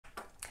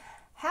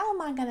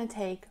am I going to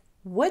take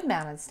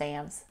wood-mounted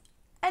stamps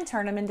and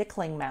turn them into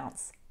cling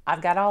mounts?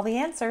 I've got all the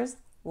answers.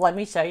 Let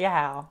me show you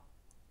how.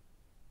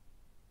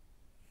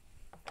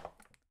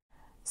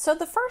 So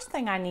the first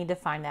thing I need to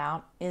find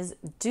out is,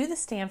 do the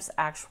stamps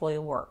actually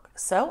work?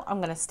 So I'm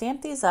going to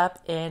stamp these up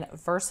in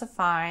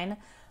VersaFine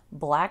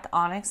Black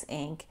Onyx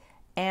ink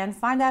and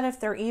find out if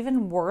they're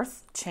even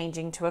worth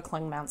changing to a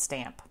cling mount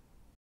stamp.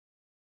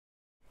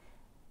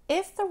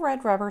 If the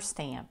red rubber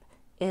stamp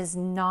is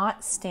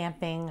not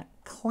stamping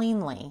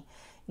cleanly,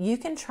 you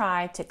can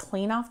try to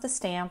clean off the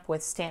stamp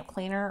with stamp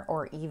cleaner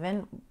or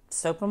even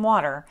soap and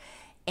water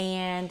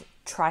and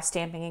try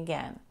stamping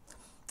again.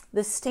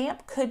 The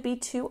stamp could be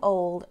too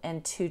old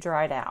and too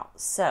dried out.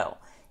 So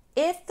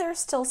if there's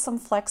still some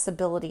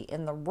flexibility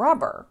in the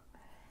rubber,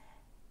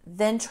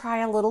 then try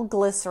a little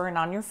glycerin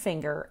on your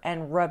finger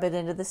and rub it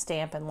into the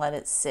stamp and let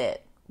it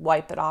sit.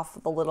 Wipe it off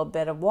with a little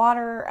bit of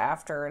water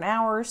after an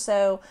hour or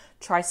so.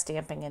 Try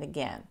stamping it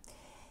again.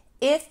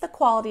 If the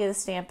quality of the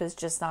stamp is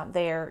just not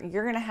there,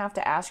 you're going to have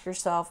to ask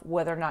yourself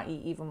whether or not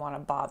you even want to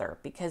bother.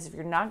 Because if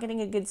you're not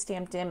getting a good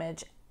stamped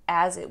image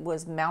as it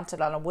was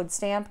mounted on a wood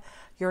stamp,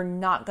 you're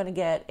not going to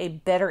get a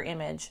better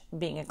image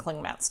being a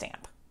cling mount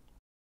stamp.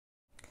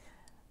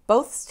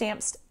 Both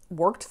stamps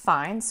worked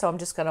fine, so I'm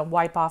just going to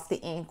wipe off the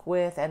ink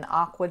with an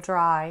Aqua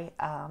Dry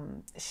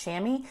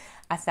chamois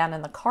I found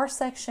in the car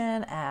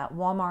section at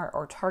Walmart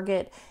or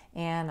Target,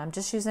 and I'm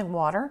just using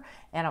water,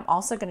 and I'm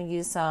also going to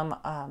use some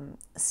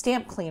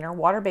stamp cleaner,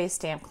 water-based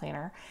stamp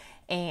cleaner,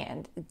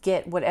 and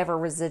get whatever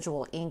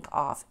residual ink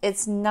off.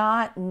 It's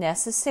not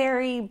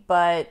necessary,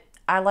 but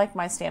I like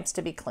my stamps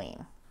to be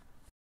clean.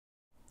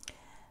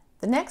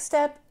 The next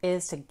step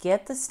is to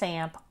get the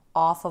stamp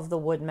off of the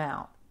wood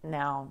mount.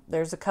 Now,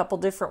 there's a couple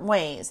different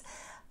ways.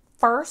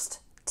 First,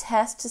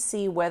 test to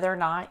see whether or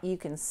not you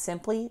can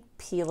simply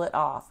peel it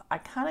off. I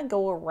kind of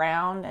go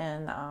around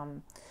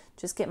and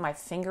just get my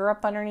finger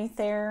up underneath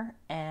there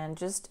and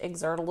just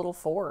exert a little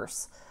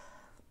force.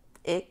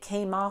 It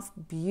came off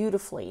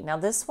beautifully. Now,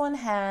 this one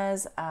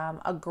has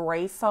a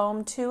gray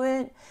foam to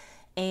it,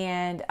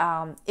 and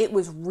it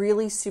was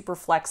really super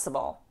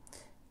flexible.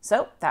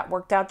 So that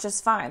worked out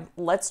just fine.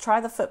 Let's try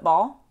the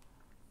football.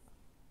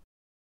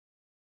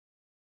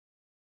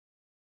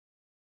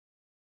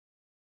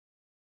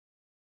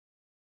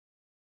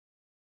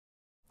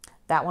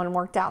 That one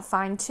worked out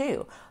fine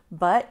too,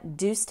 but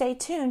do stay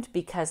tuned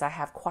because I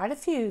have quite a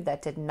few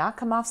that did not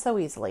come off so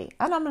easily,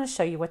 and I'm going to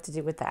show you what to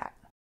do with that.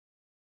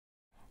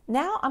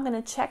 Now I'm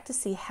going to check to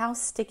see how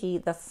sticky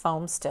the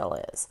foam still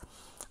is.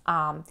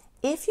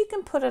 If you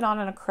can put it on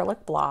an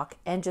acrylic block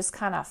and just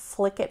kind of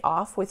flick it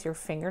off with your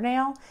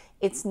fingernail,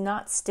 it's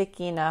not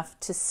sticky enough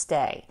to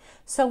stay.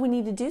 So we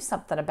need to do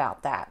something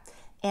about that.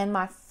 And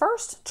my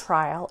first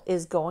trial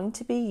is going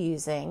to be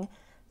using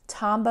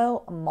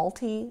Tombow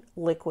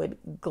multi-liquid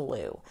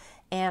glue,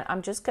 and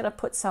I'm just going to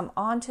put some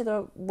onto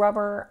the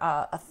rubber,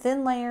 a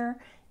thin layer,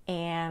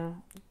 and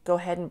go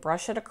ahead and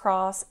brush it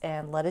across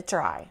and let it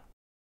dry.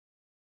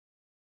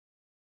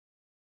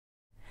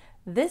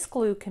 This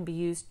glue can be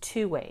used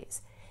two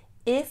ways.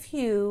 If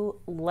you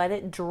let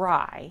it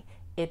dry,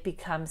 it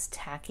becomes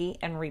tacky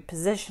and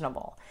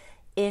repositionable.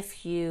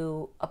 If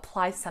you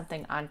apply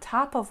something on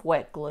top of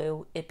wet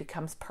glue, it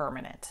becomes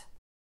permanent.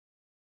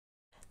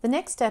 The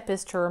next step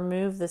is to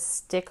remove the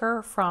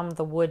sticker from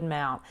the wood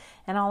mount,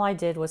 and all I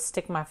did was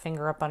stick my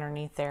finger up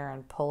underneath there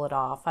and pull it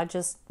off. I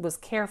just was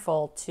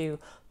careful to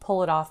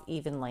pull it off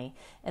evenly,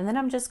 and then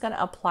I'm just going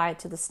to apply it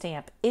to the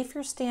stamp. If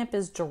your stamp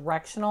is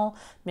directional,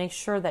 make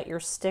sure that your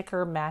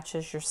sticker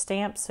matches your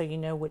stamp so you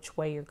know which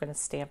way you're going to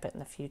stamp it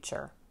in the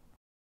future.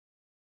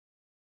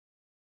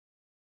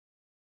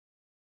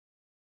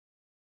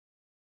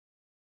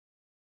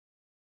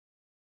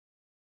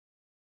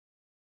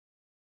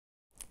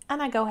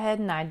 And I go ahead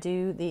and I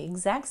do the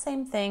exact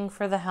same thing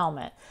for the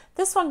helmet.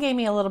 This one gave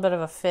me a little bit of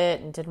a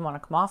fit and didn't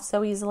want to come off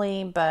so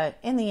easily, but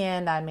in the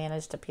end I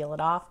managed to peel it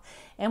off,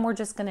 and we're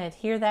just going to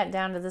adhere that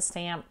down to the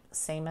stamp,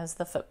 same as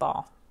the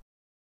football.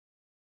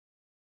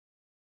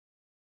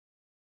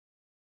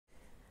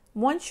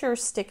 Once your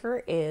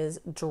sticker is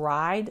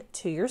dried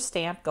to your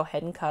stamp, go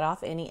ahead and cut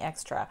off any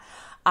extra.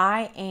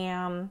 I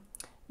am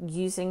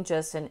using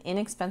just an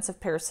inexpensive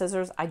pair of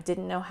scissors. I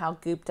didn't know how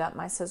gooped up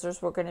my scissors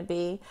were going to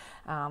be.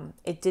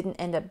 It didn't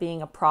end up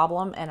being a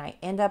problem, and I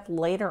end up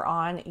later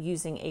on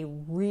using a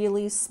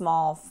really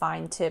small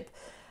fine tip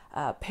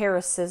pair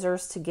of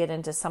scissors to get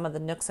into some of the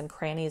nooks and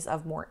crannies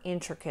of more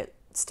intricate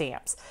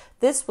stamps.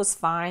 This was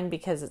fine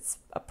because it's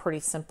a pretty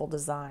simple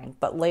design,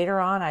 but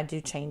later on I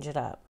do change it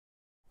up.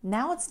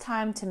 Now it's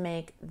time to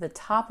make the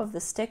top of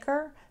the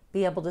sticker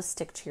be able to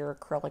stick to your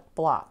acrylic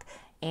block.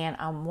 And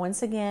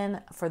once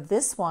again, for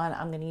this one,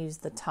 I'm going to use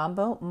the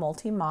Tombow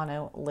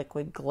Multi-Mono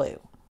liquid glue.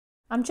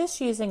 I'm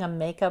just using a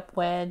makeup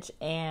wedge,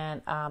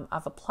 and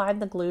I've applied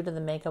the glue to the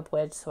makeup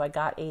wedge so I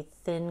got a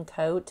thin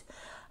coat.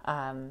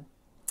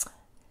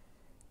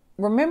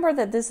 Remember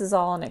that this is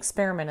all an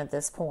experiment at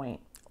this point.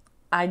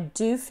 I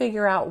do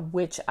figure out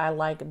which I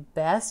like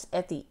best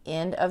at the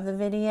end of the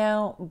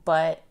video,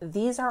 but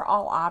these are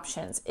all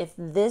options. If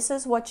this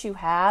is what you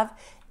have,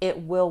 it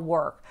will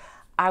work.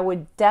 I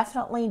would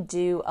definitely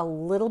do a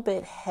little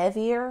bit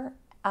heavier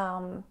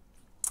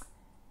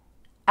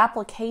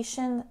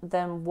application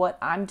than what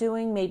I'm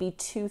doing. Maybe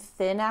 2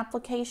 thin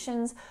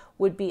applications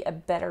would be a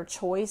better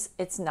choice.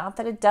 It's not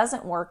that it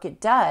doesn't work, it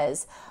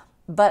does,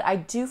 but I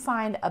do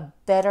find a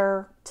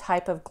better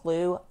type of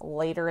glue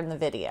later in the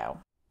video.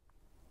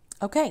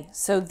 Okay,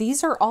 so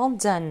these are all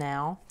done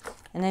now,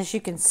 and as you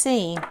can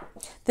see,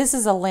 this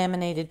is a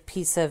laminated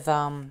piece of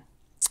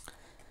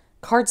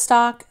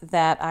cardstock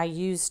that I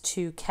use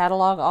to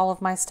catalog all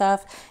of my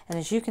stuff, and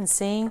as you can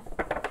see,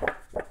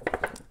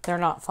 they're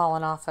not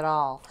falling off at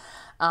all.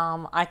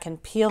 I can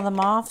peel them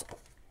off.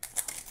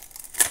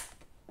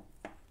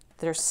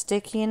 They're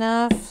sticky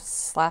enough.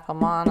 Slap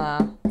them on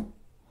a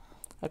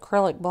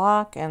acrylic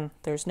block and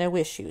there's no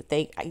issue.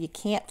 You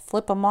can't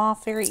flip them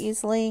off very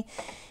easily.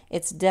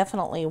 It's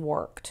definitely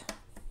worked.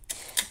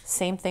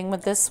 Same thing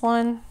with this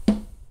one.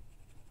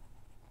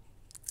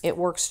 It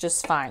works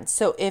just fine.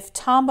 So if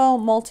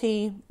Tombow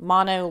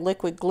Multi-Mono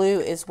Liquid Glue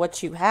is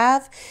what you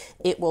have,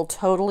 it will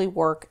totally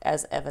work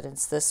as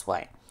evidenced this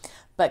way.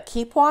 But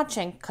keep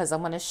watching because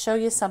I'm going to show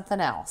you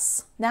something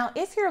else. Now,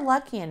 if you're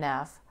lucky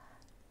enough,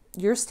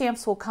 your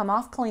stamps will come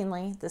off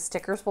cleanly, the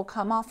stickers will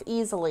come off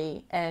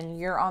easily, and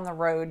you're on the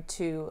road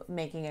to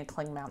making a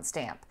cling mount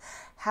stamp.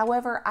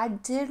 However, I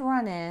did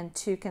run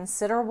into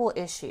considerable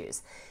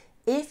issues.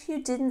 If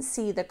you didn't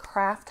see the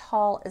Craft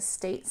Haul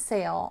Estate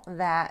Sale,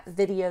 that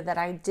video that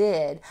I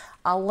did,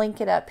 I'll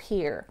link it up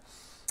here.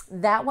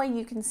 That way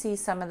you can see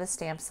some of the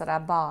stamps that I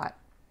bought.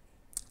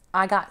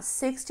 I got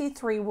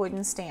 63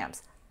 wooden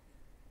stamps.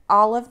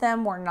 All of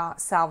them were not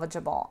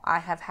salvageable. I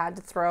have had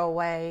to throw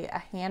away a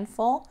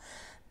handful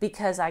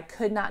because I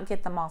could not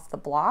get them off the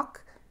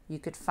block. You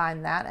could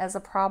find that as a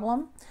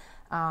problem.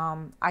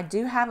 I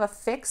do have a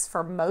fix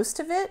for most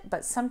of it,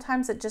 but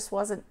sometimes it just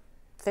wasn't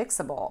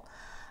fixable.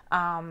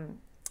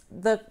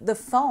 The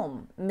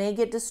foam may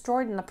get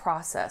destroyed in the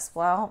process.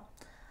 Well,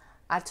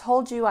 I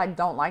told you I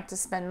don't like to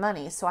spend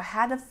money, so I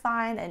had to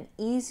find an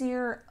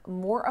easier,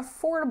 more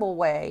affordable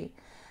way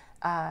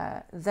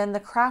than the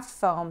craft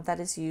foam that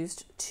is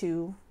used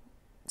to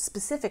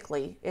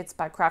specifically, it's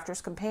by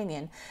Crafter's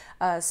Companion,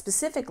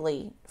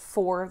 specifically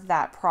for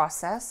that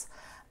process.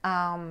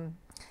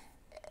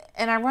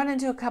 And I run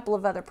into a couple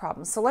of other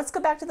problems. So let's go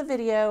back to the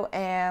video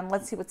and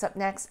let's see what's up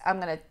next. I'm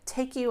going to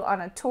take you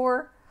on a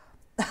tour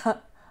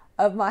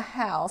of my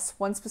house,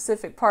 one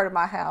specific part of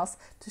my house,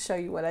 to show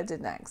you what I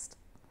did next.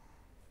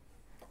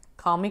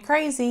 Call me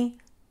crazy,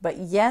 but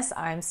yes,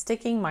 I'm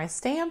sticking my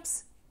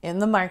stamps in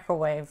the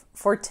microwave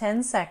for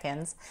 10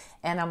 seconds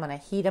and I'm going to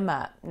heat them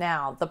up.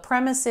 Now, the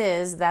premise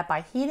is that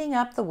by heating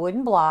up the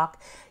wooden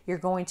block, you're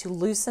going to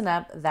loosen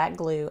up that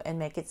glue and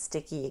make it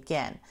sticky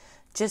again.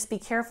 Just be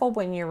careful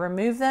when you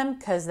remove them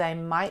because they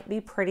might be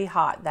pretty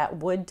hot. That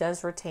wood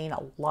does retain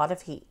a lot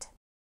of heat.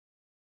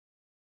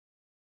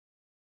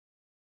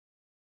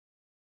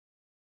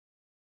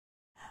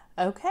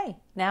 Okay,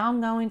 now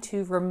I'm going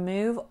to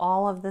remove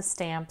all of the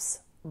stamps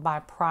by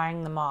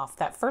prying them off.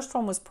 That first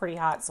one was pretty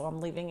hot, so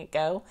I'm leaving it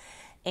go.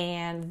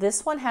 And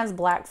this one has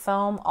black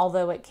foam,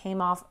 although it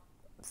came off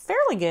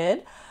fairly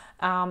good.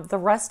 The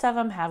rest of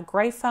them have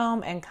gray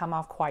foam and come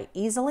off quite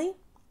easily.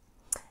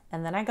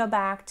 And then I go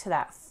back to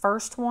that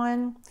first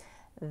one.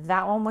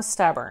 That one was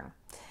stubborn.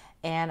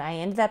 And I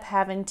ended up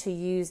having to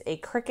use a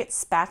Cricut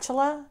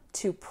spatula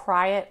to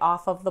pry it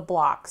off of the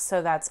block.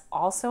 So that's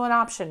also an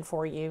option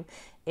for you,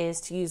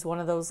 is to use one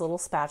of those little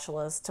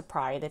spatulas to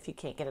pry it if you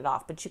can't get it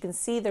off. But you can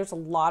see there's a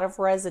lot of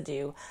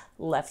residue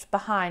left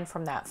behind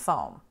from that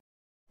foam.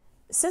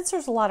 Since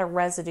there's a lot of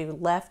residue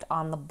left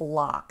on the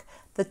block,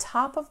 the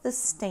top of the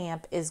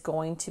stamp is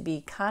going to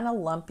be kind of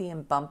lumpy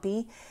and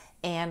bumpy,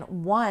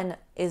 and one,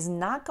 is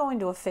not going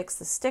to affix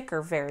the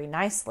sticker very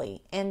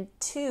nicely, and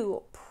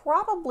two,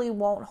 probably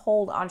won't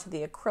hold onto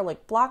the acrylic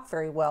block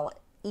very well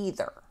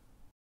either.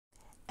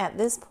 At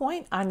this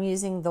point, I'm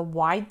using the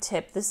wide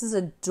tip. This is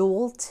a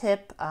dual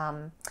tip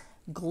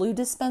glue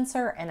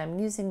dispenser, and I'm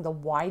using the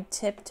wide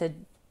tip to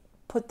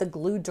put the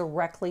glue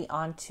directly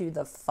onto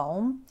the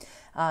foam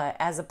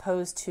as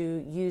opposed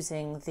to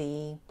using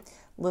the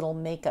little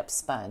makeup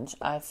sponge.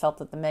 I felt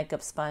that the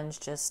makeup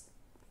sponge just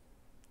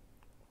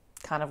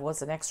kind of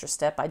was an extra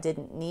step I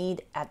didn't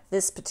need at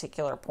this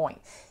particular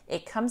point.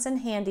 It comes in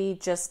handy,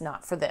 just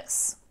not for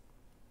this.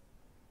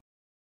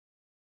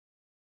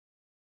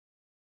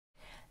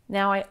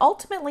 Now I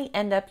ultimately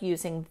end up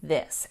using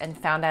this and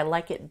found I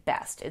like it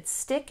best. It's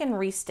Stick and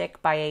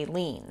Restick by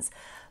Aleene's,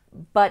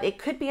 but it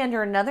could be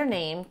under another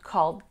name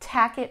called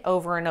Tack It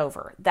Over and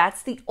Over.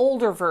 That's the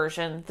older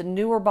version. The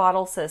newer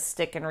bottle says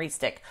Stick and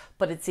Restick,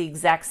 but it's the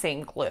exact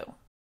same glue.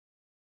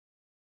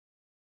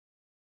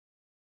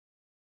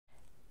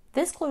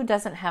 This glue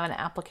doesn't have an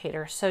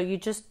applicator, so you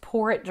just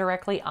pour it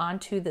directly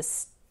onto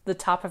the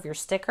top of your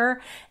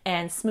sticker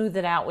and smooth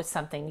it out with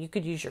something. You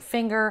could use your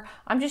finger.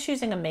 I'm just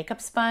using a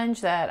makeup sponge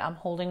that I'm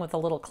holding with a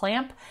little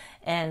clamp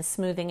and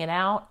smoothing it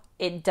out.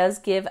 It does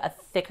give a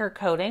thicker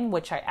coating,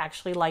 which I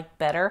actually like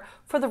better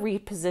for the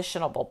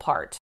repositionable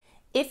part.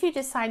 If you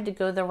decide to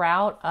go the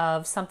route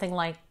of something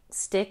like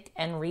stick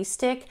and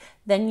restick,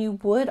 then you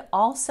would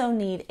also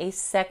need a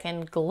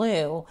second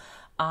glue,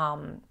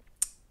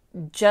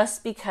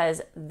 just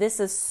because this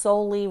is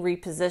solely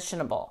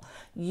repositionable.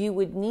 You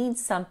would need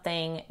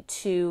something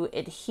to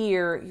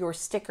adhere your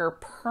sticker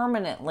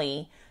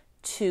permanently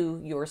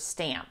to your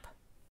stamp.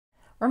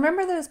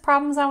 Remember those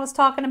problems I was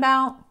talking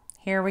about?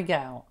 Here we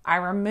go. I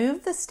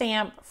removed the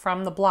stamp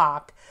from the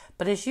block,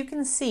 but as you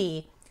can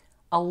see,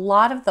 a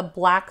lot of the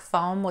black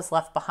foam was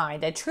left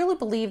behind. I truly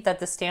believe that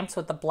the stamps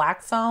with the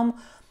black foam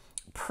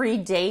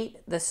predate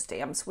the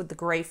stamps with the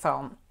gray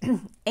foam.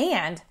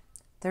 And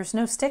there's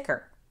no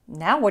sticker.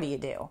 Now what do you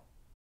do?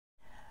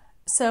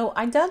 So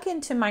I dug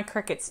into my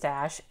Cricut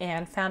stash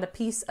and found a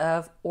piece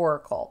of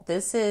Oracle.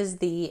 This is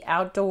the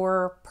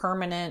outdoor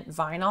permanent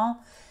vinyl,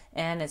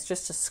 and it's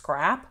just a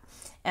scrap.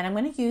 And I'm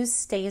going to use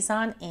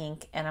StazOn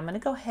ink, and I'm going to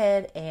go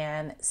ahead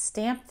and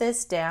stamp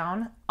this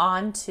down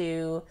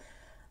onto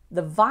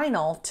the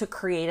vinyl to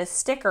create a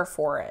sticker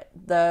for it.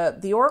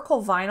 The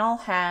Oracle vinyl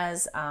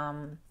has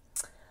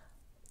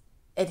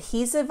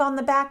adhesive on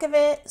the back of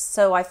it,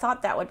 so I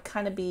thought that would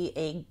kind of be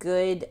a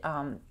good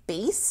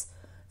base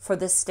for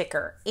this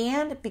sticker.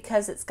 And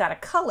because it's got a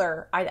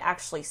color, I'd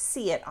actually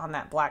see it on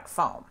that black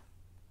foam.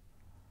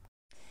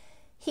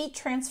 Heat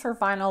transfer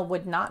vinyl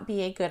would not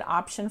be a good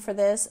option for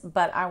this,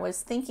 but I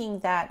was thinking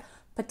that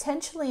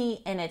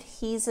potentially an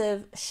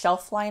adhesive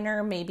shelf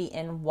liner, maybe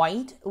in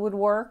white, would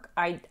work.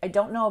 I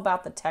don't know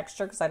about the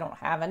texture because I don't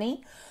have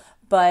any,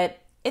 but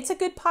it's a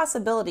good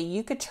possibility.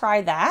 You could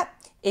try that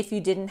if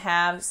you didn't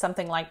have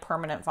something like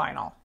permanent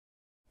vinyl.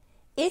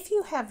 If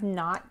you have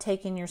not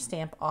taken your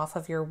stamp off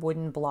of your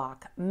wooden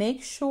block,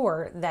 make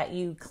sure that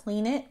you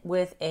clean it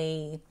with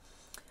a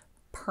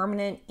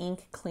permanent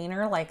ink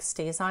cleaner like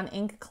StazOn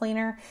ink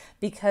cleaner,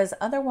 because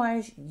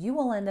otherwise you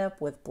will end up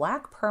with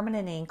black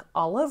permanent ink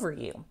all over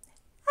you.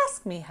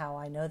 Ask me how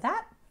I know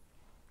that.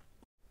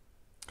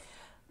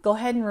 Go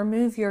ahead and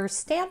remove your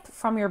stamp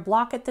from your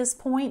block at this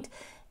point.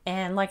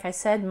 And like I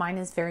said, mine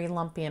is very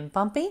lumpy and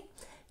bumpy.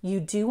 You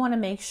do want to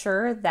make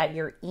sure that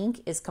your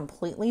ink is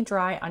completely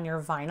dry on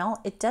your vinyl.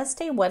 It does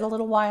stay wet a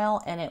little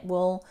while, and it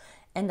will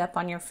end up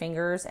on your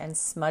fingers and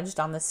smudged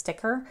on the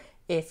sticker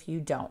if you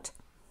don't.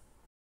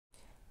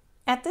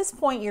 At this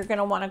point, you're going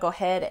to want to go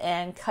ahead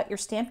and cut your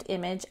stamped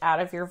image out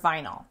of your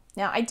vinyl.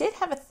 Now, I did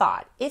have a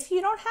thought. If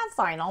you don't have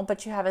vinyl,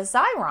 but you have a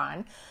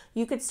Xyron,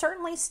 you could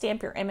certainly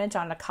stamp your image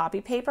on a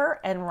copy paper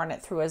and run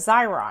it through a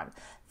Xyron.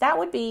 That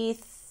would be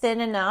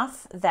thin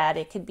enough that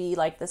it could be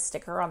like the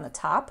sticker on the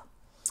top.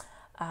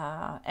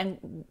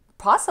 And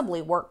possibly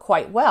work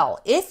quite well.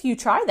 If you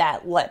try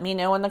that, let me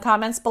know in the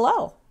comments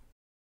below.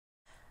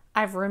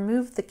 I've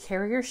removed the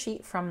carrier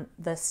sheet from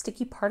the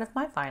sticky part of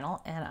my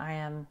vinyl, and I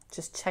am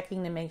just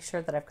checking to make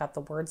sure that I've got the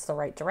words the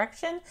right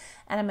direction,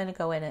 and I'm going to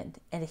go in and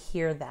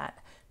adhere that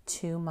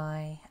to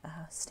my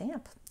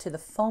stamp, to the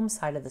foam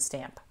side of the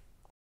stamp.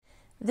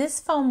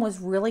 This foam was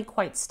really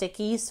quite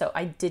sticky, so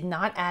I did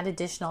not add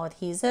additional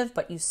adhesive,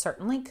 but you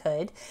certainly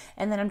could.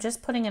 And then I'm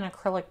just putting an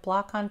acrylic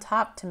block on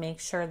top to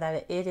make sure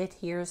that it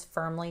adheres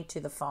firmly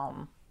to the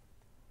foam.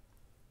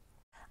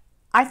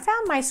 I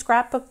found my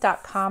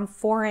scrapbook.com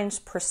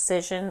 4-inch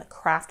precision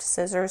craft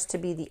scissors to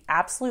be the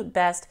absolute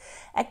best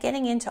at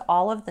getting into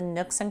all of the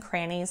nooks and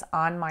crannies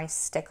on my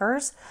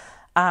stickers.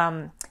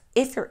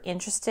 If you're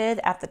interested,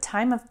 at the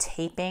time of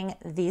taping,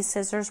 these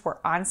scissors were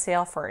on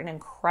sale for an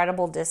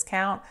incredible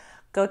discount.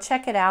 Go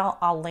check it out.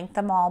 I'll link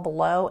them all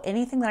below.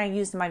 Anything that I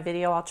used in my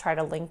video, I'll try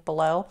to link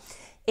below.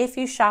 If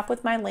you shop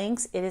with my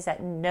links, it is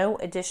at no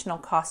additional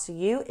cost to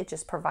you. It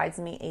just provides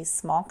me a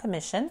small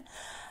commission.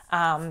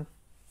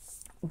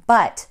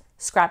 But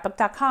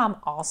scrapbook.com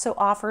also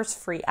offers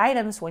free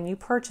items when you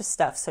purchase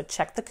stuff. So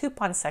check the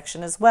coupon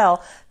section as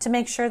well to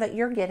make sure that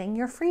you're getting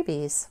your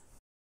freebies.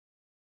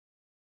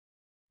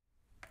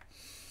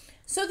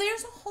 So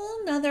there's a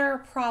whole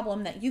nother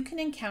problem that you can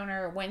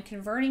encounter when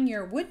converting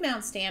your wood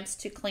mount stamps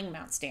to cling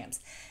mount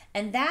stamps,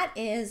 and that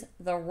is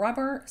the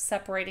rubber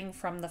separating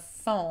from the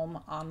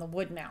foam on the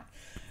wood mount.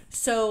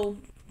 So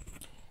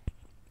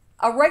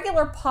a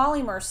regular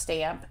polymer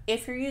stamp,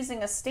 if you're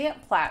using a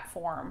stamp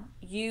platform,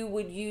 you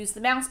would use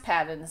the mouse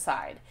pad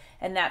inside,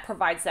 and that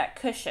provides that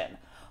cushion.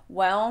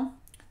 Well,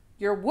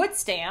 your wood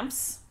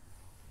stamps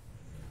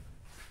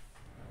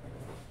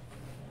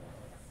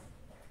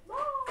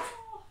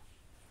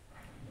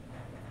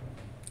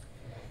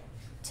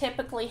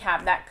typically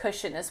have that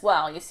cushion as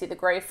well. You see the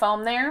gray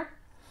foam there?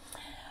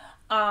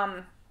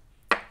 And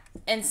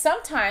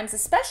sometimes,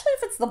 especially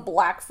if it's the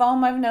black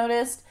foam, I've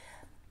noticed,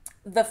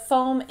 the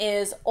foam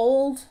is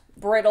old,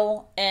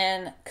 brittle,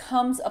 and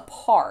comes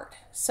apart.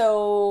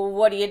 So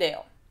what do?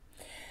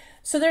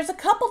 So there's a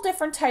couple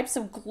different types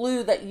of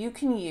glue that you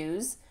can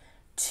use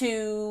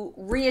to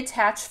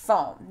reattach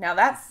foam. Now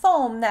that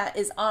foam that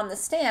is on the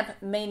stamp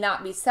may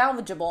not be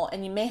salvageable,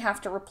 and you may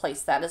have to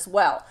replace that as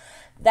well.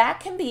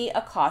 That can be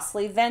a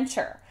costly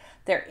venture.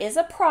 There is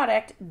a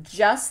product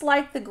just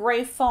like the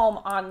gray foam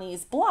on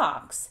these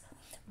blocks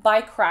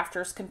by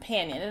Crafter's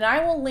Companion, and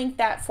I will link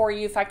that for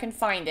you if I can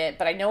find it,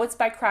 but I know it's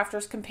by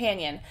Crafter's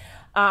Companion,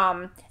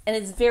 and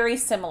it's very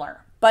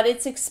similar. but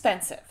it's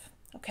expensive,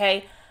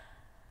 okay?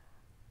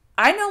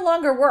 I no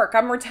longer work,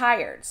 I'm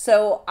retired,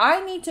 so I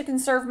need to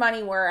conserve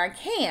money where I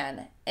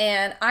can,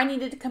 and I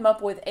needed to come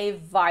up with a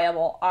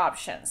viable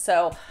option.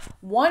 So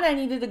one, I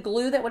needed a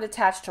glue that would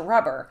attach to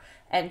rubber,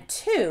 and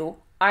two,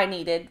 I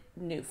needed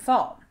new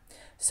foam.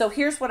 So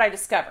here's what I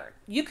discovered.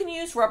 You can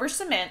use rubber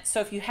cement, so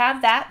if you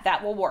have that,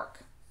 that will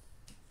work.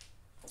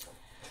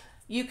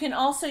 You can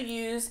also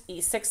use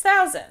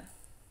E6000.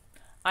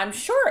 I'm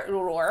sure it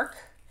will work.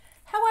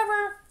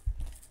 However,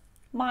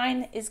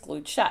 mine is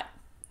glued shut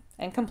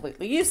and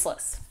completely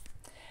useless.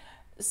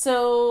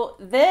 So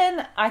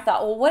then I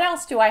thought, well, what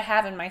else do I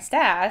have in my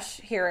stash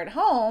here at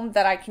home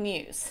that I can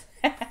use?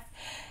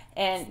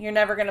 And you're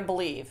never going to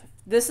believe.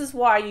 This is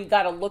why you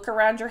got to look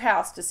around your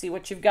house to see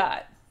what you've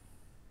got.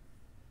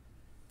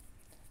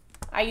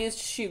 I used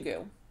shoe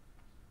goo.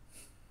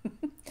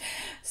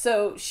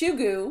 So shoe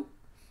goo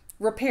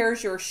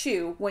repairs your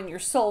shoe when your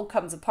sole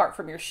comes apart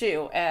from your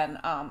shoe. And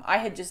I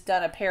had just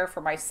done a pair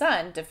for my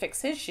son to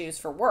fix his shoes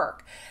for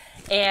work.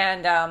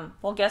 And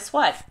well, guess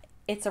what?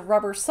 It's a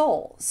rubber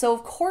sole. So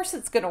of course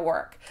it's going to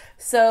work.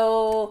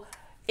 So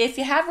if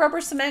you have rubber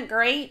cement,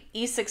 great.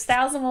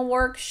 E6000 will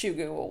work. Shoe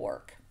goo will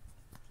work.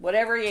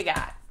 Whatever you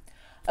got.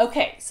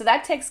 Okay, so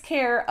that takes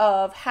care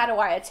of how do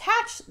I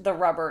attach the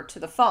rubber to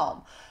the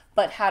foam.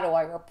 But how do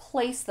I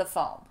replace the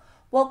foam?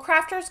 Well,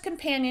 Crafter's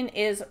Companion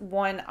is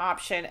one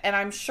option, and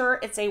I'm sure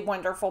it's a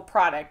wonderful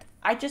product.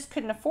 I just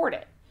couldn't afford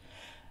it.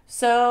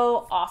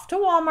 So off to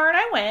Walmart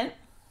I went,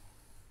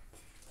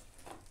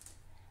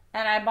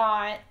 and I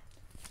bought,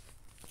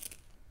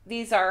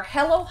 these are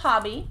Hello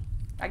Hobby,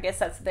 I guess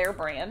that's their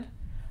brand,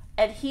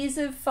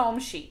 adhesive foam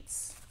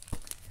sheets.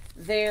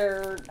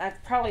 They're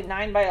probably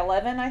 9 by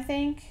 11, I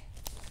think.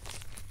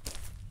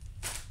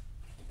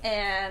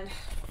 And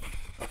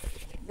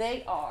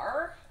they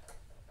are,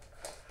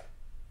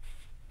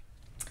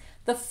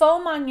 the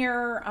foam on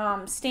your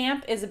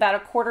stamp is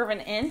about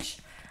 1/4 inch.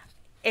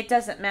 It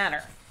doesn't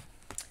matter.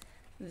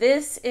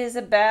 This is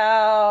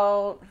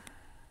about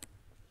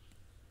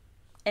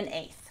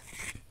 1/8.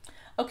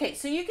 Okay,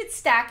 so you could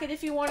stack it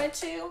if you wanted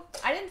to.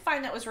 I didn't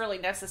find that was really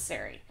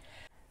necessary.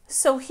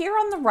 So here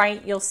on the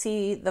right, you'll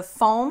see the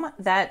foam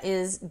that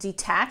is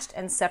detached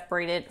and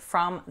separated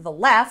from the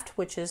left,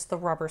 which is the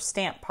rubber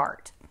stamp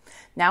part.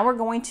 Now we're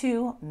going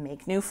to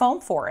make new foam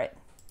for it.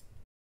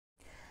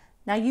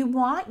 Now you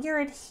want your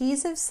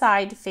adhesive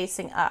side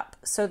facing up.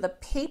 So the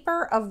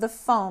paper of the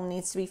foam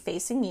needs to be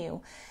facing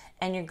you,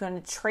 and you're going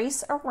to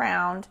trace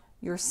around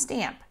your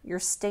stamp. Your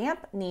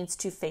stamp needs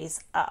to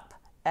face up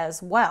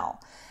as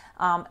well.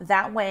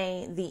 That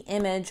way the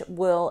image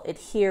will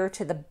adhere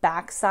to the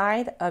back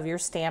side of your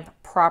stamp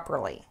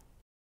properly.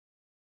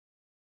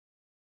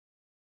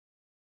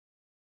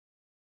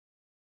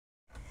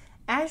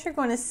 As you're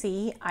going to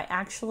see, I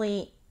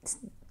actually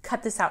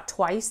cut this out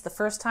twice. The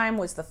first time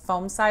was the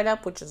foam side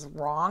up, which is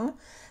wrong.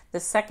 The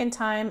second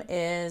time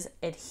is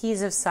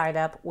adhesive side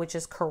up, which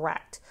is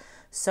correct.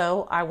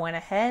 So I went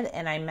ahead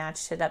and I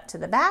matched it up to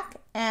the back,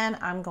 and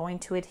I'm going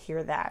to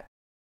adhere that.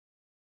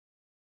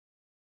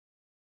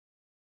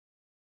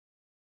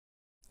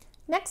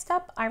 Next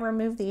up, I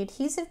removed the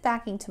adhesive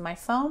backing to my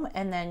foam,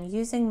 and then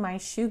using my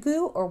shoe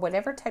goo or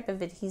whatever type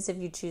of adhesive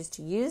you choose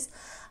to use,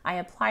 I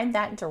applied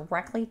that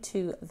directly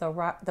to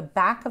the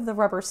back of the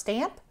rubber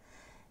stamp.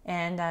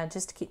 And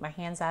just to keep my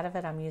hands out of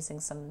it, I'm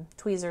using some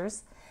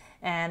tweezers.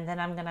 And then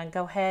I'm gonna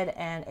go ahead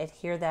and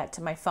adhere that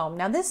to my foam.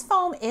 Now this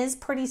foam is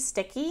pretty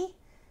sticky,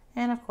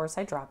 and of course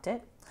I dropped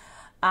it.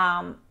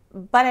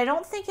 But I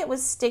don't think it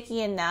was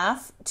sticky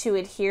enough to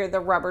adhere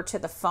the rubber to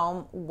the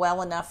foam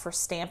well enough for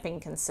stamping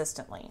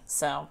consistently.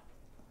 So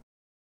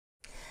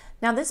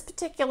now this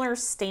particular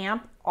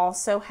stamp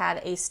also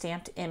had a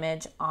stamped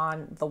image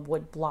on the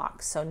wood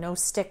block, so no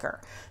sticker.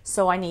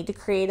 So I need to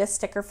create a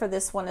sticker for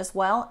this one as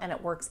well, and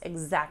it works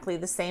exactly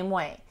the same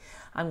way.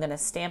 I'm going to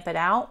stamp it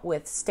out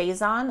with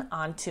StazOn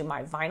onto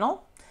my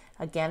vinyl.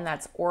 Again,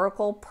 that's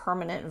Oracle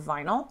permanent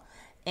vinyl,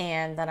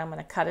 and then I'm going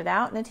to cut it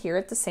out and adhere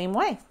it the same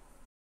way.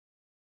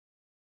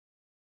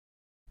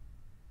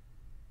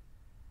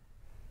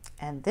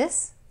 And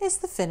this is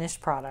the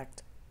finished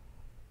product.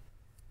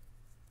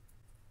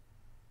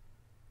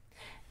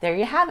 There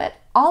you have it.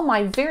 All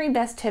my very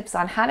best tips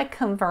on how to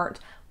convert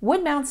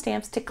wood mount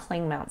stamps to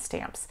cling mount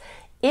stamps.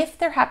 If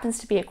there happens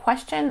to be a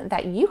question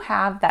that you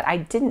have that I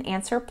didn't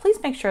answer,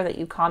 please make sure that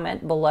you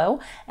comment below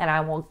and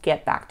I will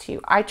get back to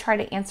you. I try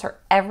to answer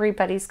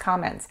everybody's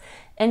comments.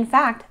 In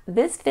fact,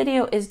 this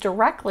video is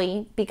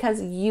directly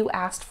because you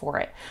asked for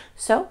it.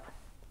 So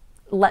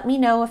let me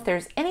know if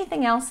there's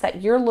anything else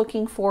that you're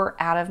looking for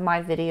out of my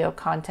video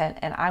content,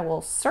 and I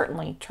will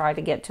certainly try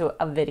to get to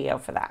a video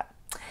for that.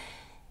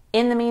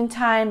 In the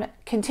meantime,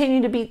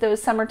 continue to beat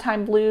those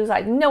summertime blues.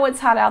 I know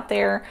it's hot out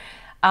there.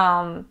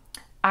 I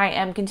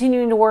am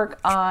continuing to work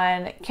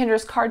on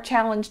Kendra's card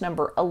challenge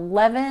number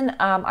 11.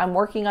 I'm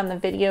working on the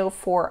video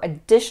for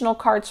additional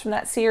cards from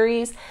that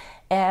series,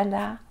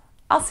 and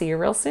I'll see you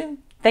real soon.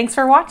 Thanks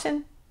for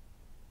watching.